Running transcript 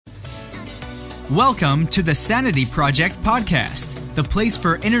Welcome to the Sanity Project podcast, the place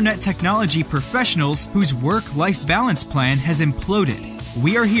for internet technology professionals whose work-life balance plan has imploded.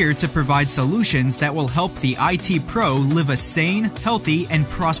 We are here to provide solutions that will help the IT pro live a sane, healthy, and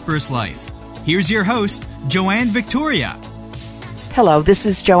prosperous life. Here's your host, Joanne Victoria. Hello, this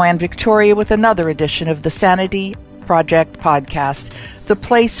is Joanne Victoria with another edition of the Sanity Project podcast, the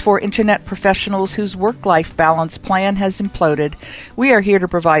place for internet professionals whose work-life balance plan has imploded. We are here to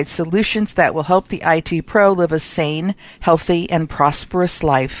provide solutions that will help the IT pro live a sane, healthy, and prosperous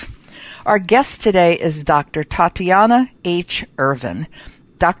life. Our guest today is Dr. Tatiana H. Irvin.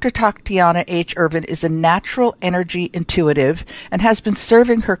 Dr. Tatiana H. Irvin is a natural energy intuitive and has been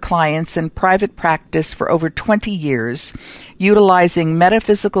serving her clients in private practice for over 20 years, utilizing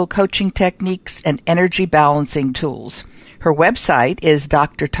metaphysical coaching techniques and energy balancing tools. Her website is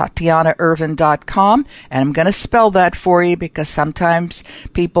drtatianairvin.com, and I'm going to spell that for you because sometimes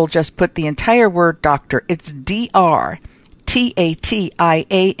people just put the entire word doctor. It's D-R-T-A-T-I-A-N-A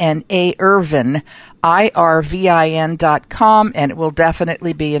Irvin, IRVIN.com, and it will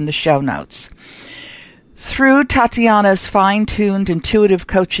definitely be in the show notes. Through Tatiana's fine-tuned intuitive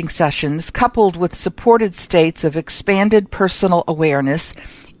coaching sessions, coupled with supported states of expanded personal awareness,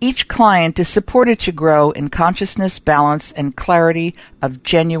 each client is supported to grow in consciousness, balance, and clarity of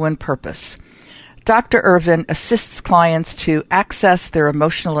genuine purpose. Dr. Irvin assists clients to access their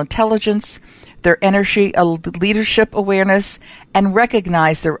emotional intelligence, their energy leadership awareness, and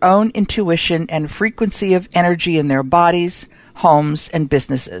recognize their own intuition and frequency of energy in their bodies, homes, and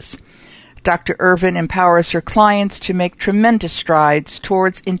businesses. Dr. Irvin empowers her clients to make tremendous strides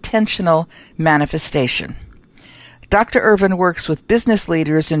towards intentional manifestation. Dr. Irvin works with business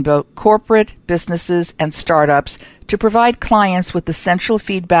leaders in both corporate, businesses, and startups to provide clients with essential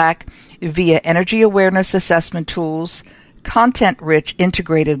feedback via energy awareness assessment tools, content-rich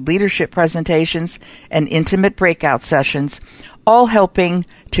integrated leadership presentations, and intimate breakout sessions, all helping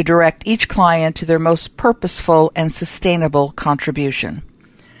to direct each client to their most purposeful and sustainable contribution.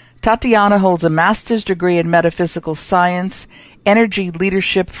 Tatiana holds a master's degree in Metaphysical Science, energy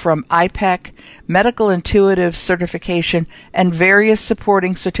leadership from iPEC, medical intuitive certification, and various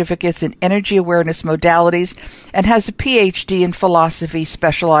supporting certificates in energy awareness modalities, and has a Ph.D. in philosophy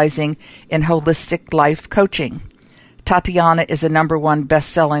specializing in holistic life coaching. Tatiana is a #1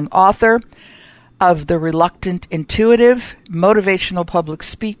 best-selling author of The Reluctant Intuitive, motivational public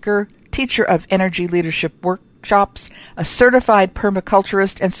speaker, teacher of energy leadership workshops, a certified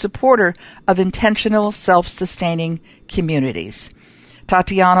permaculturist, and supporter of intentional self-sustaining communities.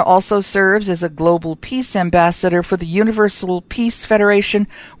 Tatiana also serves as a global peace ambassador for the Universal Peace Federation,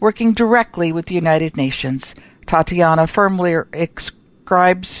 working directly with the United Nations. Tatiana firmly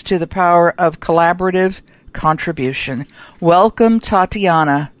ascribes to the power of collaborative contribution. Welcome,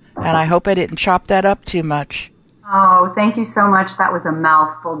 Tatiana, and I hope I didn't chop that up too much. Oh, thank you so much. That was a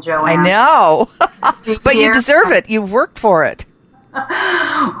mouthful, Joanne. I know, but you deserve it. You've worked for it.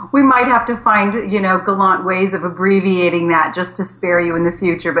 We might have to find, gallant ways of abbreviating that just to spare you in the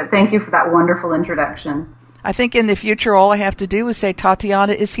future, but thank you for that wonderful introduction. I think in the future, all I have to do is say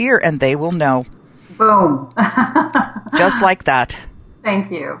Tatiana is here, and they will know. Boom. Just like that.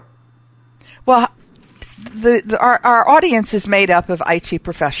 Thank you. Well, our audience is made up of IT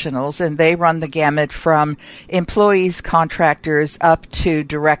professionals, and they run the gamut from employees, contractors, up to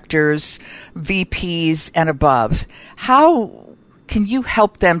directors, VPs, and above. How can you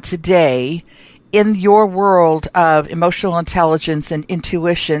help them today in your world of emotional intelligence and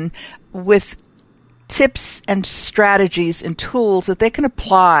intuition with tips and strategies and tools that they can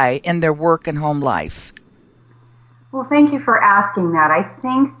apply in their work and home life? Well, thank you for asking that. I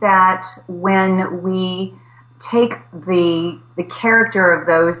think that when we take the character of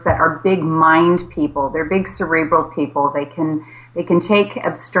those that are big mind people, they're big cerebral people, they can take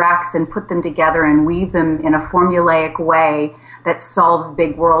abstracts and put them together and weave them in a formulaic way that solves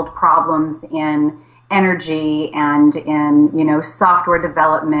big world problems in energy and in software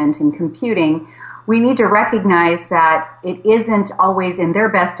development and computing. We need to recognize that it isn't always in their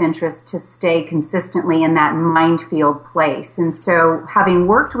best interest to stay consistently in that mind field place. And so having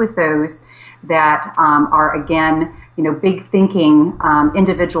worked with those that are, again, big thinking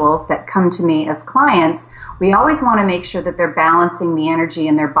individuals that come to me as clients, we always want to make sure that they're balancing the energy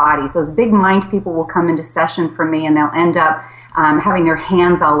in their bodies. Those big mind people will come into session for me and they'll end up having their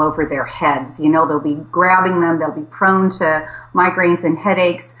hands all over their heads. They'll be grabbing them. They'll be prone to migraines and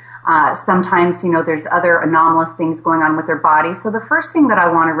headaches. Sometimes, there's other anomalous things going on with their body. So the first thing that I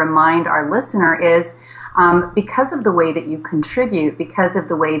want to remind our listener is because of the way that you contribute, because of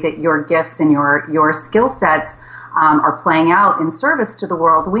the way that your gifts and your skill sets are playing out in service to the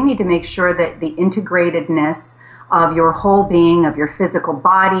world, we need to make sure that the integratedness of your whole being, of your physical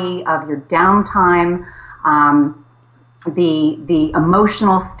body, of your downtime, the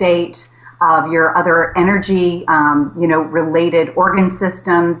emotional state, of your other energy, related organ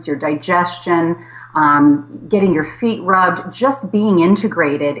systems, your digestion, getting your feet rubbed, just being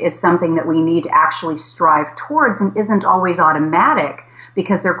integrated is something that we need to actually strive towards and isn't always automatic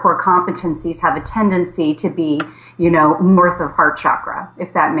because their core competencies have a tendency to be, north of heart chakra,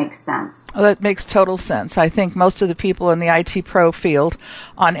 if that makes sense. Well, that makes total sense. I think most of the people in the IT pro field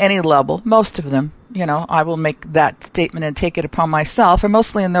on any level, most of them, I will make that statement and take it upon myself, are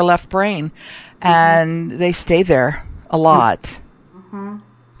mostly in their left brain, and they stay there a lot. Mm-hmm.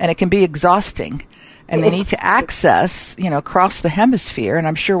 And it can be exhausting. And they need to access, across the hemisphere, and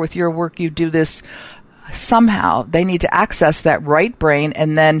I'm sure with your work you do this somehow. They need to access that right brain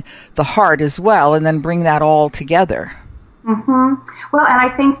and then the heart as well, and then bring that all together. Mm-hmm. Well, and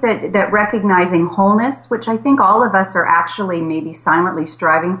I think that recognizing wholeness, which I think all of us are actually maybe silently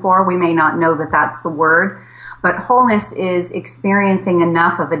striving for, we may not know that that's the word, but wholeness is experiencing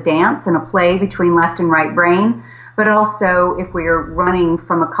enough of a dance and a play between left and right brain. But also, if we are running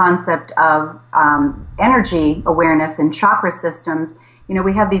from a concept of energy awareness and chakra systems,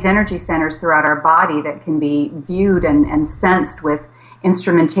 we have these energy centers throughout our body that can be viewed and sensed with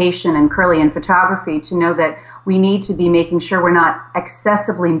instrumentation and Kirlian photography to know that we need to be making sure we're not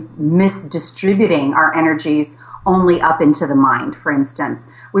excessively misdistributing our energies only up into the mind, for instance.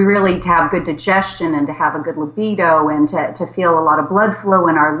 We really, to have good digestion and to have a good libido and to feel a lot of blood flow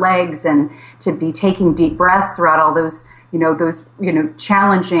in our legs and to be taking deep breaths throughout all those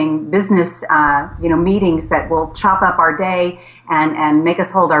challenging business, meetings that will chop up our day and make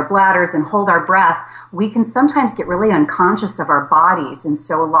us hold our bladders and hold our breath, we can sometimes get really unconscious of our bodies. And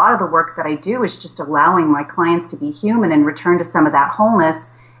so a lot of the work that I do is just allowing my clients to be human and return to some of that wholeness.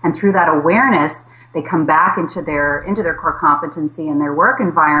 And through that awareness, they come back into their core competency and their work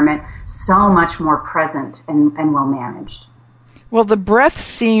environment so much more present and well managed. Well, the breath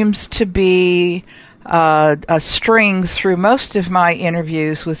seems to be a string through most of my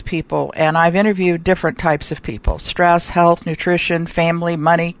interviews with people, and I've interviewed different types of people: stress, health, nutrition, family,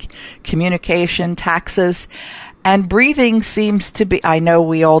 money, communication, taxes, and breathing seems to be, I know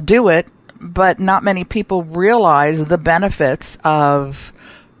we all do it, but not many people realize the benefits of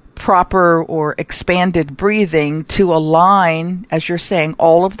proper or expanded breathing to align, as you're saying,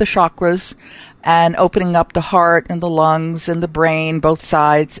 all of the chakras and opening up the heart and the lungs and the brain, both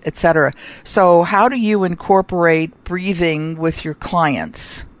sides, etc. So how do you incorporate breathing with your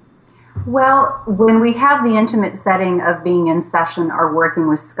clients? Well, when we have the intimate setting of being in session or working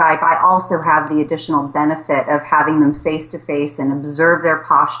with Skype, I also have the additional benefit of having them face-to-face and observe their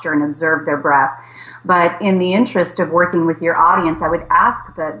posture and observe their breath. But in the interest of working with your audience, I would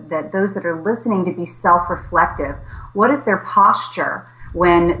ask that those that are listening to be self-reflective. What is their posture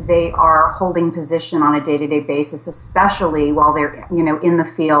when they are holding position on a day-to-day basis, especially while they're, in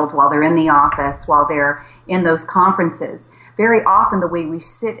the field, while they're in the office, while they're in those conferences? Very often the way we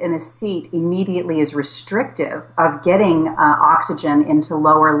sit in a seat immediately is restrictive of getting oxygen into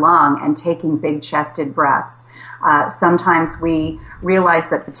lower lung and taking big chested breaths. Sometimes we realize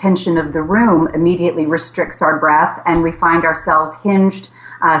that the tension of the room immediately restricts our breath, and we find ourselves hinged,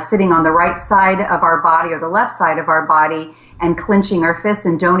 sitting on the right side of our body or the left side of our body and clenching our fists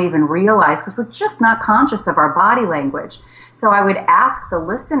and don't even realize because we're just not conscious of our body language. So I would ask the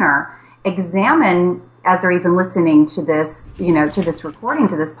listener, examine as they're even listening to this, to this recording,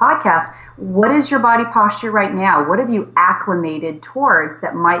 to this podcast, what is your body posture right now? What have you acclimated towards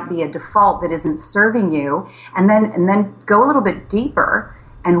that might be a default that isn't serving you? And then go a little bit deeper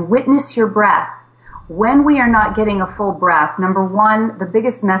and witness your breath. When we are not getting a full breath, number one, the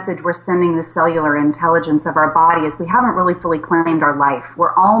biggest message we're sending the cellular intelligence of our body is we haven't really fully claimed our life.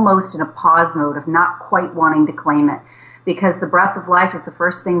 We're almost in a pause mode of not quite wanting to claim it. Because the breath of life is the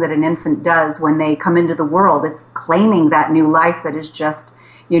first thing that an infant does when they come into the world. It's claiming that new life that has just,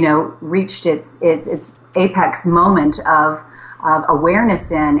 reached its apex moment of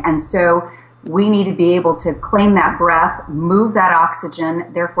awareness in. And so we need to be able to claim that breath, move that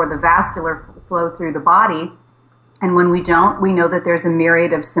oxygen, therefore the vascular flow through the body. And when we don't, we know that there's a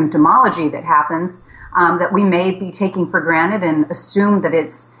myriad of symptomology that happens that we may be taking for granted and assume that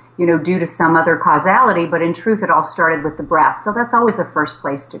it's due to some other causality, but in truth, it all started with the breath. So that's always the first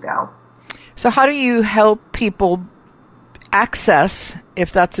place to go. So how do you help people access,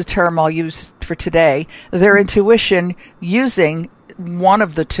 if that's a term I'll use for today, their intuition using one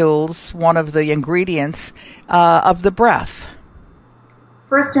of the tools, one of the ingredients of the breath?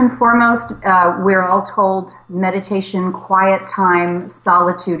 First and foremost, we're all told meditation, quiet time,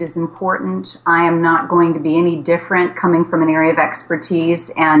 solitude is important. I am not going to be any different coming from an area of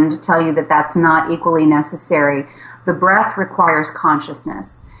expertise and tell you that that's not equally necessary. The breath requires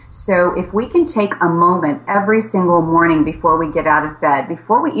consciousness. So if we can take a moment every single morning before we get out of bed,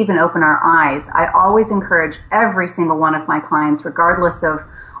 before we even open our eyes, I always encourage every single one of my clients, regardless of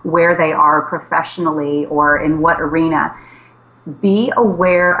where they are professionally or in what arena, be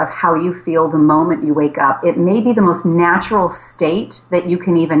aware of how you feel the moment you wake up. It may be the most natural state that you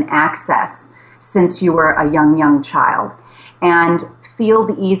can even access since you were a young child. And feel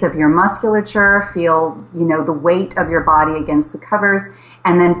the ease of your musculature, feel, the weight of your body against the covers,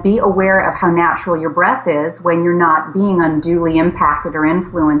 and then be aware of how natural your breath is when you're not being unduly impacted or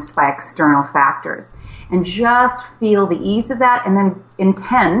influenced by external factors. And just feel the ease of that, and then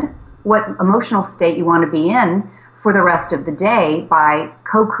intend what emotional state you want to be in for the rest of the day by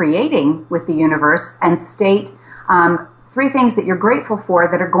co-creating with the universe, and state 3 things that you're grateful for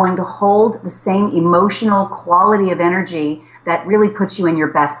that are going to hold the same emotional quality of energy that really puts you in your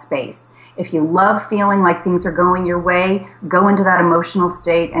best space. If you love feeling like things are going your way, go into that emotional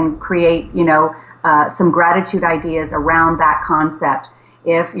state and create, some gratitude ideas around that concept.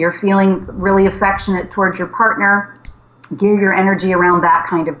 If you're feeling really affectionate towards your partner, gear your energy around that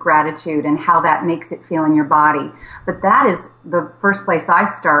kind of gratitude and how that makes it feel in your body. But that is the first place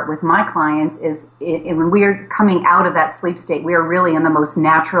I start with my clients is when we are coming out of that sleep state, we are really in the most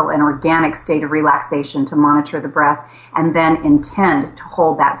natural and organic state of relaxation to monitor the breath, and then intend to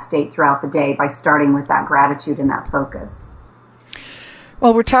hold that state throughout the day by starting with that gratitude and that focus.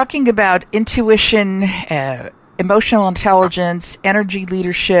 Well, we're talking about intuition, emotional intelligence, energy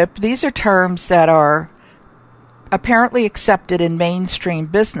leadership. These are terms that are apparently accepted in mainstream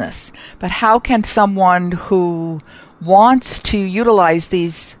business. But how can someone who wants to utilize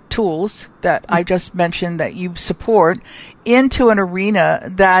these tools that I just mentioned that you support into an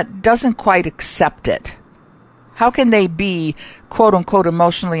arena that doesn't quite accept it? How can they be, quote unquote,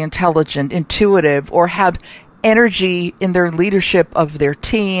 emotionally intelligent, intuitive, or have energy in their leadership of their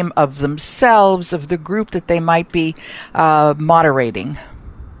team, of themselves, of the group that they might be moderating?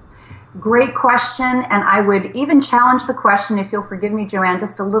 Great question, and I would even challenge the question, if you'll forgive me, Joanne,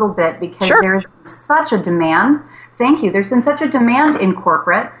 just a little bit, because Sure. There's such a demand. Thank you. There's been such a demand in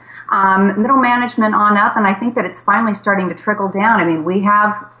corporate, middle management on up, and I think that it's finally starting to trickle down. I mean, we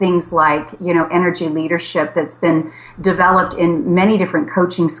have things like, energy leadership that's been developed in many different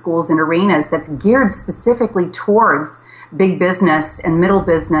coaching schools and arenas that's geared specifically towards big business and middle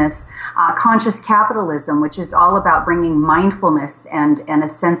business, conscious capitalism, which is all about bringing mindfulness and a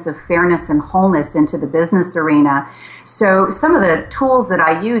sense of fairness and wholeness into the business arena. So some of the tools that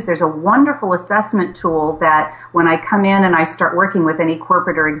I use, there's a wonderful assessment tool that when I come in and I start working with any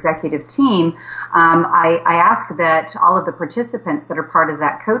corporate or executive team, I ask that all of the participants that are part of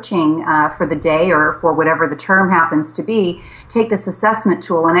that coaching for the day or for whatever the term happens to be, take this assessment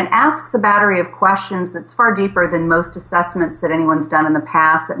tool, and it asks a battery of questions that's far deeper than most assessments that anyone's done in the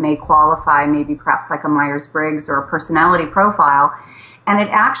past that may qualify, maybe perhaps like a Myers-Briggs or a personality profile. And it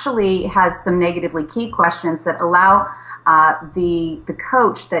actually has some negatively key questions that allow the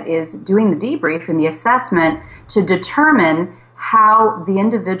coach that is doing the debrief and the assessment to determine how the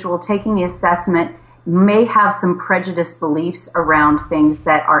individual taking the assessment may have some prejudiced beliefs around things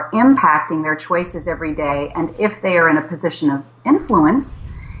that are impacting their choices every day. And if they are in a position of influence,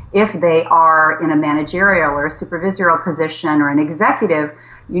 if they are in a managerial or a supervisorial position or an executive,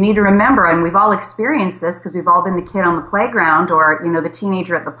 you need to remember, and we've all experienced this because we've all been the kid on the playground or, the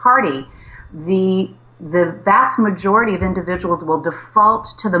teenager at the party, the vast majority of individuals will default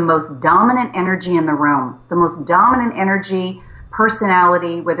to the most dominant energy in the room, the most dominant energy,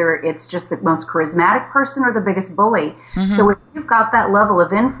 personality, whether it's just the most charismatic person or the biggest bully. Mm-hmm. So if you've got that level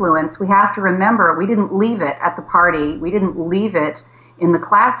of influence, we have to remember we didn't leave it at the party. We didn't leave it in the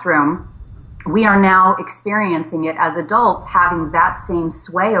classroom. We are now experiencing it as adults, having that same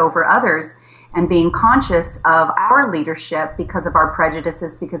sway over others and being conscious of our leadership because of our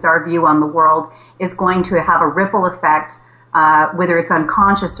prejudices, because our view on the world is going to have a ripple effect, whether it's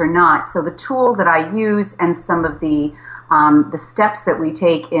unconscious or not. So the tool that I use and some of the steps that we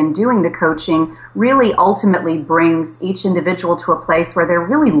take in doing the coaching really ultimately brings each individual to a place where they're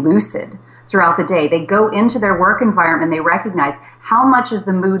really lucid throughout the day. They go into their work environment and they recognize how much is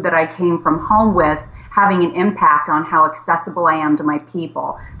the mood that I came from home with having an impact on how accessible I am to my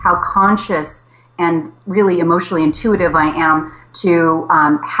people, how conscious and really emotionally intuitive I am to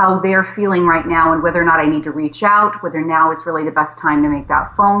how they're feeling right now and whether or not I need to reach out, whether now is really the best time to make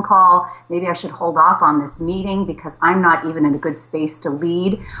that phone call. Maybe I should hold off on this meeting because I'm not even in a good space to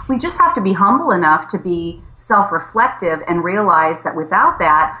lead. We just have to be humble enough to be self-reflective and realize that without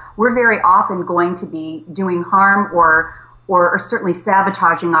that, we're very often going to be doing harm or certainly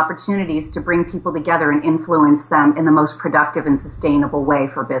sabotaging opportunities to bring people together and influence them in the most productive and sustainable way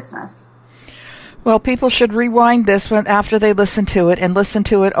for business. Well, people should rewind this one after they listen to it and listen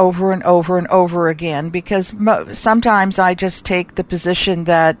to it over and over and over again, because sometimes I just take the position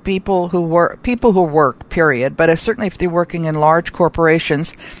that people who work, period, but certainly if they're working in large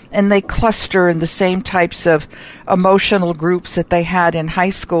corporations and they cluster in the same types of emotional groups that they had in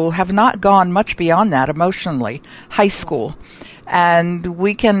high school, have not gone much beyond that emotionally, high school. And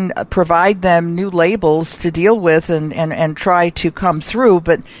we can provide them new labels to deal with and try to come through,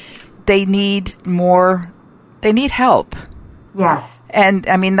 but they need help. Yes. And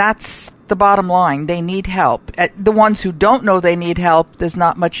I mean, that's the bottom line. They need help. The ones who don't know they need help, there's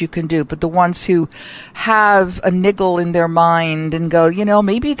not much you can do. But the ones who have a niggle in their mind and go,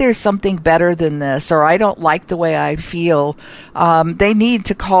 maybe there's something better than this, or I don't like the way I feel, they need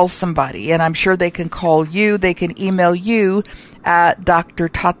to call somebody. And I'm sure they can call you. They can email you at Dr.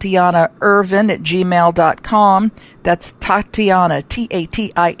 Tatiana Irvin at gmail.com. That's Tatiana,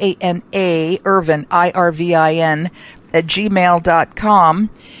 Tatiana, Irvin, Irvin, at gmail.com,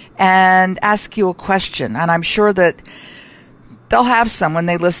 and ask you a question. And I'm sure that they'll have some when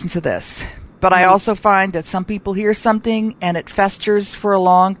they listen to this. But I also find that some people hear something and it festers for a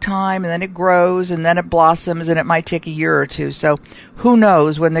long time, and then it grows, and then it blossoms, and it might take a year or two. So who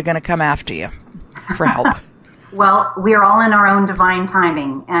knows when they're going to come after you for help. Well, we are all in our own divine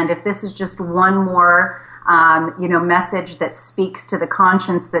timing, and if this is just one more, message that speaks to the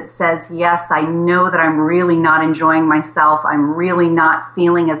conscience that says, yes, I know that I'm really not enjoying myself, I'm really not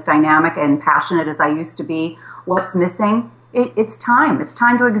feeling as dynamic and passionate as I used to be, what's missing? It's time. It's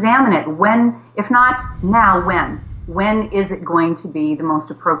time to examine it. When, if not now, when? When is it going to be the most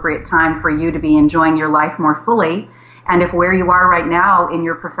appropriate time for you to be enjoying your life more fully? And if where you are right now in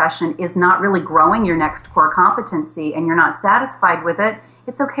your profession is not really growing your next core competency and you're not satisfied with it,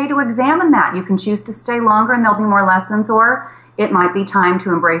 it's okay to examine that. You can choose to stay longer and there'll be more lessons, or it might be time to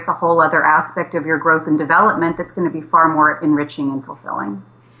embrace a whole other aspect of your growth and development that's going to be far more enriching and fulfilling.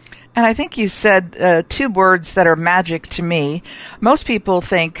 And I think you said two words that are magic to me. Most people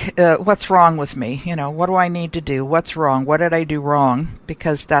think, what's wrong with me? What do I need to do? What's wrong? What did I do wrong?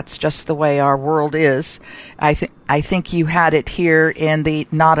 Because that's just the way our world is. I think you had it here in the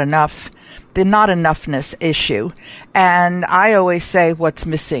not enoughness issue. And I always say what's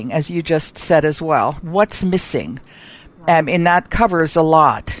missing, as you just said as well. What's missing? And that covers a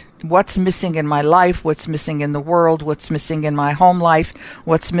lot. What's missing in my life, what's missing in the world, what's missing in my home life,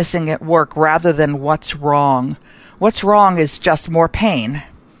 what's missing at work, rather than what's wrong. What's wrong is just more pain.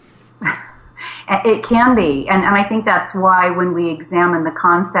 It can be. And I think that's why when we examine the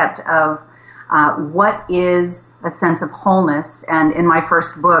concept of what is a sense of wholeness, and in my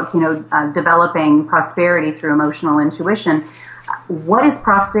first book, Developing Prosperity Through Emotional Intuition, what is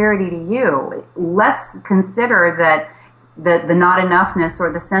prosperity to you? Let's consider that the not enoughness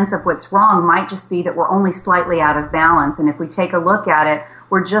or the sense of what's wrong might just be that we're only slightly out of balance. And if we take a look at it,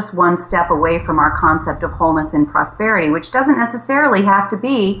 we're just one step away from our concept of wholeness and prosperity, which doesn't necessarily have to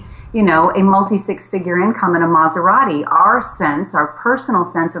be, a multi-six-figure income and a Maserati. Our personal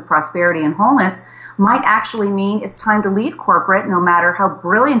sense of prosperity and wholeness might actually mean it's time to leave corporate, no matter how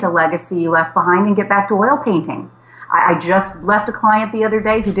brilliant a legacy you left behind, and get back to oil painting. I just left a client the other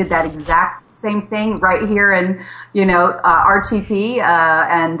day who did that exact same thing right here in, RTP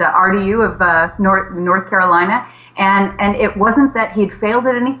and RDU of North Carolina. And it wasn't that he'd failed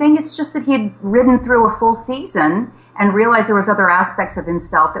at anything. It's just that he'd ridden through a full season and realized there was other aspects of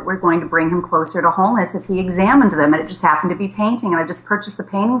himself that were going to bring him closer to wholeness if he examined them. And it just happened to be painting, and I just purchased the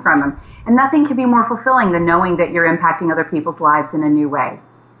painting from him. And nothing can be more fulfilling than knowing that you're impacting other people's lives in a new way.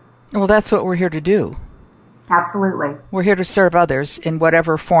 Well, that's what we're here to do. Absolutely. We're here to serve others in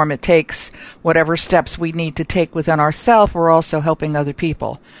whatever form it takes, whatever steps we need to take within ourselves. We're also helping other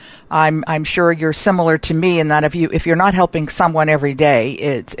people. I'm sure you're similar to me in that if you're not helping someone every day,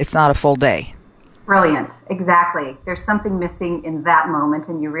 it's not a full day. Brilliant. Exactly. There's something missing in that moment,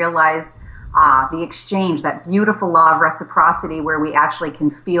 and you realize the exchange, that beautiful law of reciprocity where we actually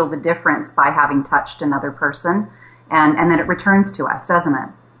can feel the difference by having touched another person, and then it returns to us, doesn't it?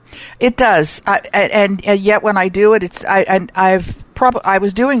 It does, and yet when I do it, I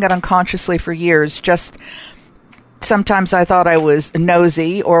was doing it unconsciously for years, just Sometimes I thought I was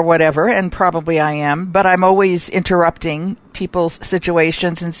nosy or whatever, and probably I am, but I'm always interrupting people's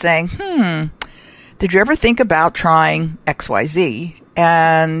situations and saying, did you ever think about trying XYZ?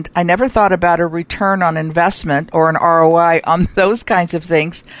 And I never thought about a return on investment or an ROI on those kinds of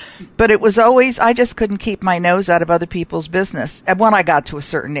things. But it was always, I just couldn't keep my nose out of other people's business. And when I got to a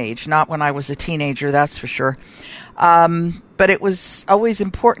certain age, not when I was a teenager, that's for sure. But it was always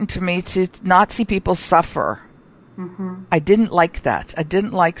important to me to not see people suffer. Mm-hmm. I didn't like that. I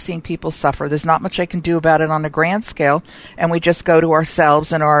didn't like seeing people suffer. There's not much I can do about it on a grand scale, and we just go to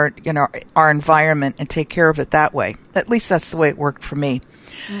ourselves and our environment and take care of it that way. At least that's the way it worked for me.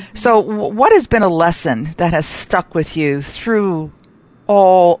 Mm-hmm. So what has been a lesson that has stuck with you through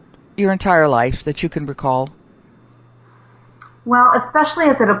all your entire life that you can recall? Well, especially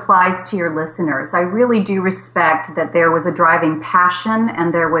as it applies to your listeners, I really do respect that there was a driving passion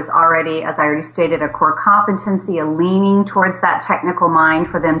and there was already, as I already stated, a core competency, a leaning towards that technical mind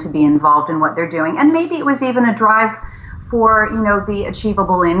for them to be involved in what they're doing. And maybe it was even a drive for, the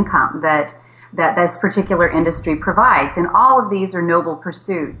achievable income that this particular industry provides. And all of these are noble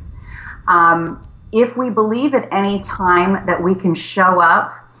pursuits. If we believe at any time that we can show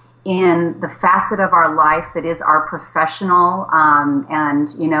up in the facet of our life that is our professional and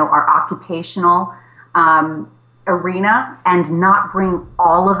our occupational arena and not bring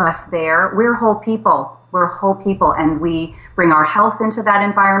all of us there, we're whole people. We're whole people, and we bring our health into that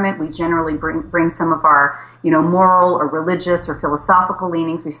environment. We generally bring some of our moral or religious or philosophical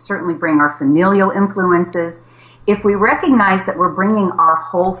leanings. We certainly bring our familial influences. If we recognize that we're bringing our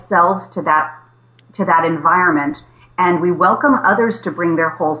whole selves to that environment, and we welcome others to bring their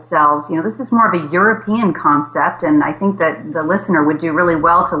whole selves. This is more of a European concept, and I think that the listener would do really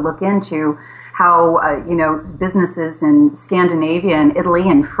well to look into how, businesses in Scandinavia and Italy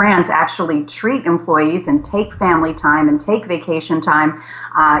and France actually treat employees and take family time and take vacation time.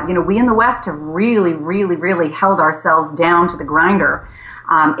 We in the West have really, really, really held ourselves down to the grinder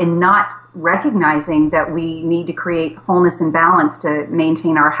in not recognizing that we need to create wholeness and balance to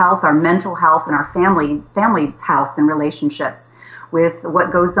maintain our health, our mental health, and our family's health and relationships. With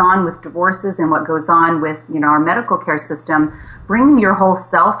what goes on with divorces and what goes on with our medical care system, bringing your whole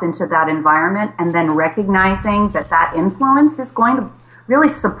self into that environment and then recognizing that influence is going to really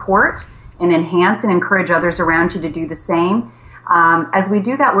support and enhance and encourage others around you to do the same. As we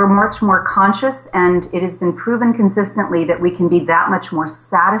do that, we're much more conscious, and it has been proven consistently that we can be that much more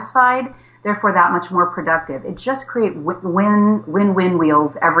satisfied, therefore that much more productive. It just creates win-win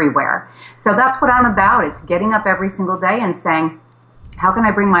wheels everywhere. So that's what I'm about. It's getting up every single day and saying, how can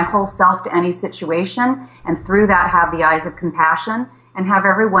I bring my whole self to any situation, and through that have the eyes of compassion and have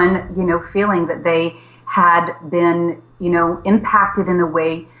everyone, feeling that they had been, impacted in a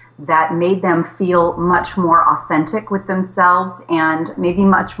way that made them feel much more authentic with themselves and maybe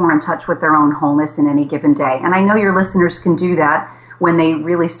much more in touch with their own wholeness in any given day. And I know your listeners can do that when they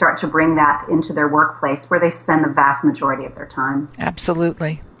really start to bring that into their workplace where they spend the vast majority of their time.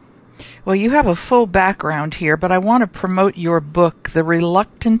 Absolutely. Well, you have a full background here, but I want to promote your book, The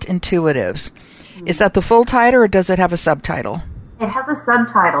Reluctant Intuitive. Mm-hmm. Is that the full title, or does it have a subtitle? It has a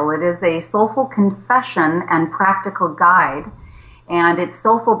subtitle. It is a soulful confession and practical guide. And it's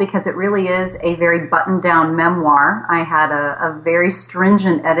soulful because it really is a very buttoned-down memoir. I had a very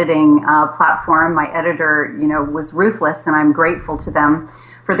stringent editing platform. My editor, was ruthless, and I'm grateful to them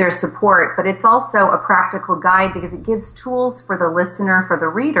for their support. But it's also a practical guide because it gives tools for the listener, for the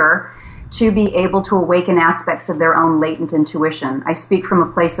reader, to be able to awaken aspects of their own latent intuition. I speak from a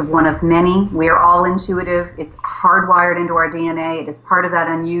place of one of many. We are all intuitive. It's hardwired into our DNA. It is part of that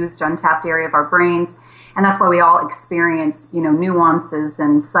unused, untapped area of our brains. And that's why we all experience, nuances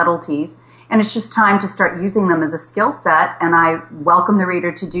and subtleties. And it's just time to start using them as a skill set. And I welcome the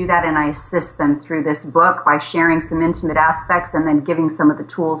reader to do that. And I assist them through this book by sharing some intimate aspects and then giving some of the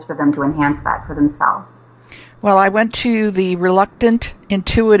tools for them to enhance that for themselves. Well, I went to the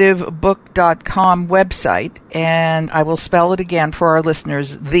reluctantintuitivebook.com website, and I will spell it again for our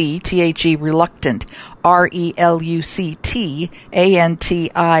listeners, THE, reluctant, RELUCTANTIN,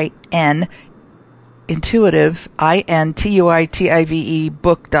 intuitive, INTUITIVE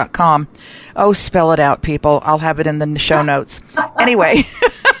book.com. Oh, spell it out, people. I'll have it in the show notes. Anyway,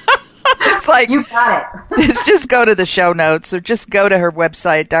 it's like, you got it. Just go to the show notes or just go to her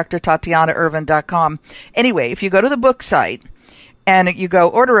website, drtatianairvin.com. Anyway, if you go to the book site, And you go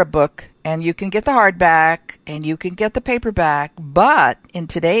order a book, and you can get the hardback, and you can get the paperback. But in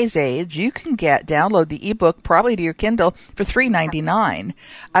today's age, you can download the ebook probably to your Kindle for $3.99.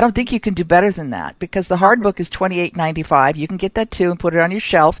 I don't think you can do better than that, because the hard book is $28.95. You can get that too and put it on your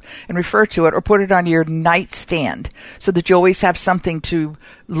shelf and refer to it, or put it on your nightstand so that you always have something to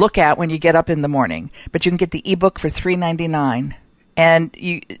look at when you get up in the morning. But you can get the ebook for $3.99. And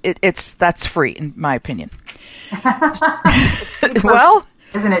that's free, in my opinion. Well,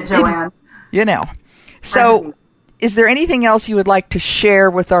 isn't it, Joanne? So, is there anything else you would like to share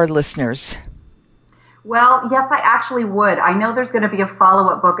with our listeners? Well, yes, I actually would. I know there's going to be a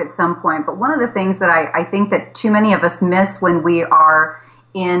follow-up book at some point, but one of the things that I think that too many of us miss when we are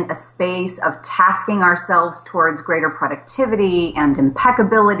in a space of tasking ourselves towards greater productivity and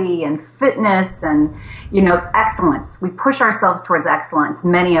impeccability and fitness and, excellence. We push ourselves towards excellence,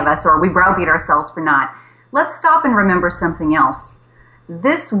 many of us, or we browbeat ourselves for not. Let's stop and remember something else.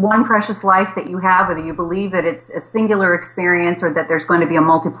 This one precious life that you have, whether you believe that it's a singular experience or that there's going to be a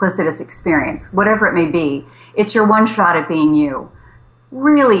multiplicitous experience, whatever it may be, it's your one shot at being you.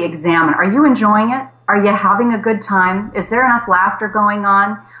 Really examine. Are you enjoying it? Are you having a good time? Is there enough laughter going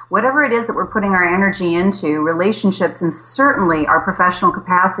on? Whatever it is that we're putting our energy into, relationships and certainly our professional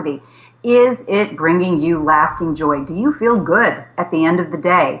capacity, is it bringing you lasting joy? Do you feel good at the end of the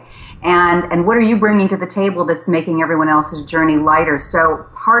day? And what are you bringing to the table that's making everyone else's journey lighter? So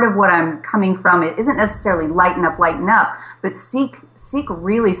part of what I'm coming from, it isn't necessarily lighten up, but seek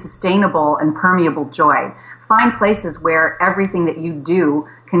really sustainable and permeable joy. Find places where everything that you do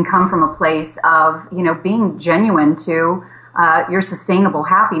can come from a place of, being genuine to your sustainable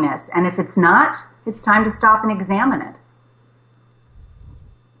happiness. And if it's not, it's time to stop and examine it.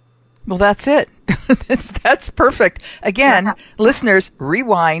 Well, that's it. That's perfect. Again, listeners,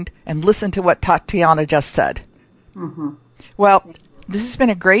 rewind and listen to what Tatiana just said. Mm-hmm. Well, this has been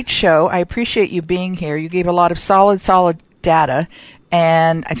a great show. I appreciate you being here. You gave a lot of solid data,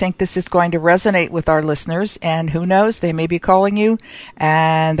 and I think this is going to resonate with our listeners. And who knows, they may be calling you,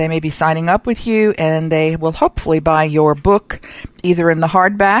 and they may be signing up with you, and they will hopefully buy your book, either in the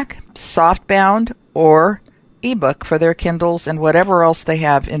hardback, softbound, or ebook for their Kindles and whatever else they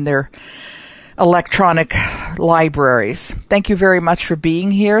have in their electronic libraries. Thank you very much for being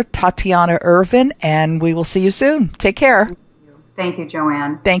here, Tatiana Irvin, and we will see you soon. Take care. Thank you,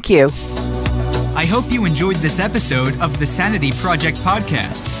 Joanne. Thank you. I hope you enjoyed this episode of the Sanity Project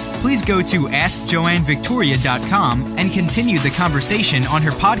podcast. Please go to AskJoanneVictoria.com and continue the conversation on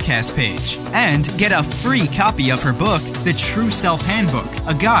her podcast page. And get a free copy of her book, The True Self Handbook,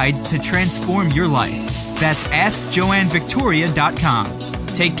 a guide to transform your life. That's AskJoanneVictoria.com.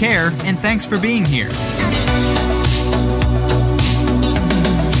 Take care, and thanks for being here.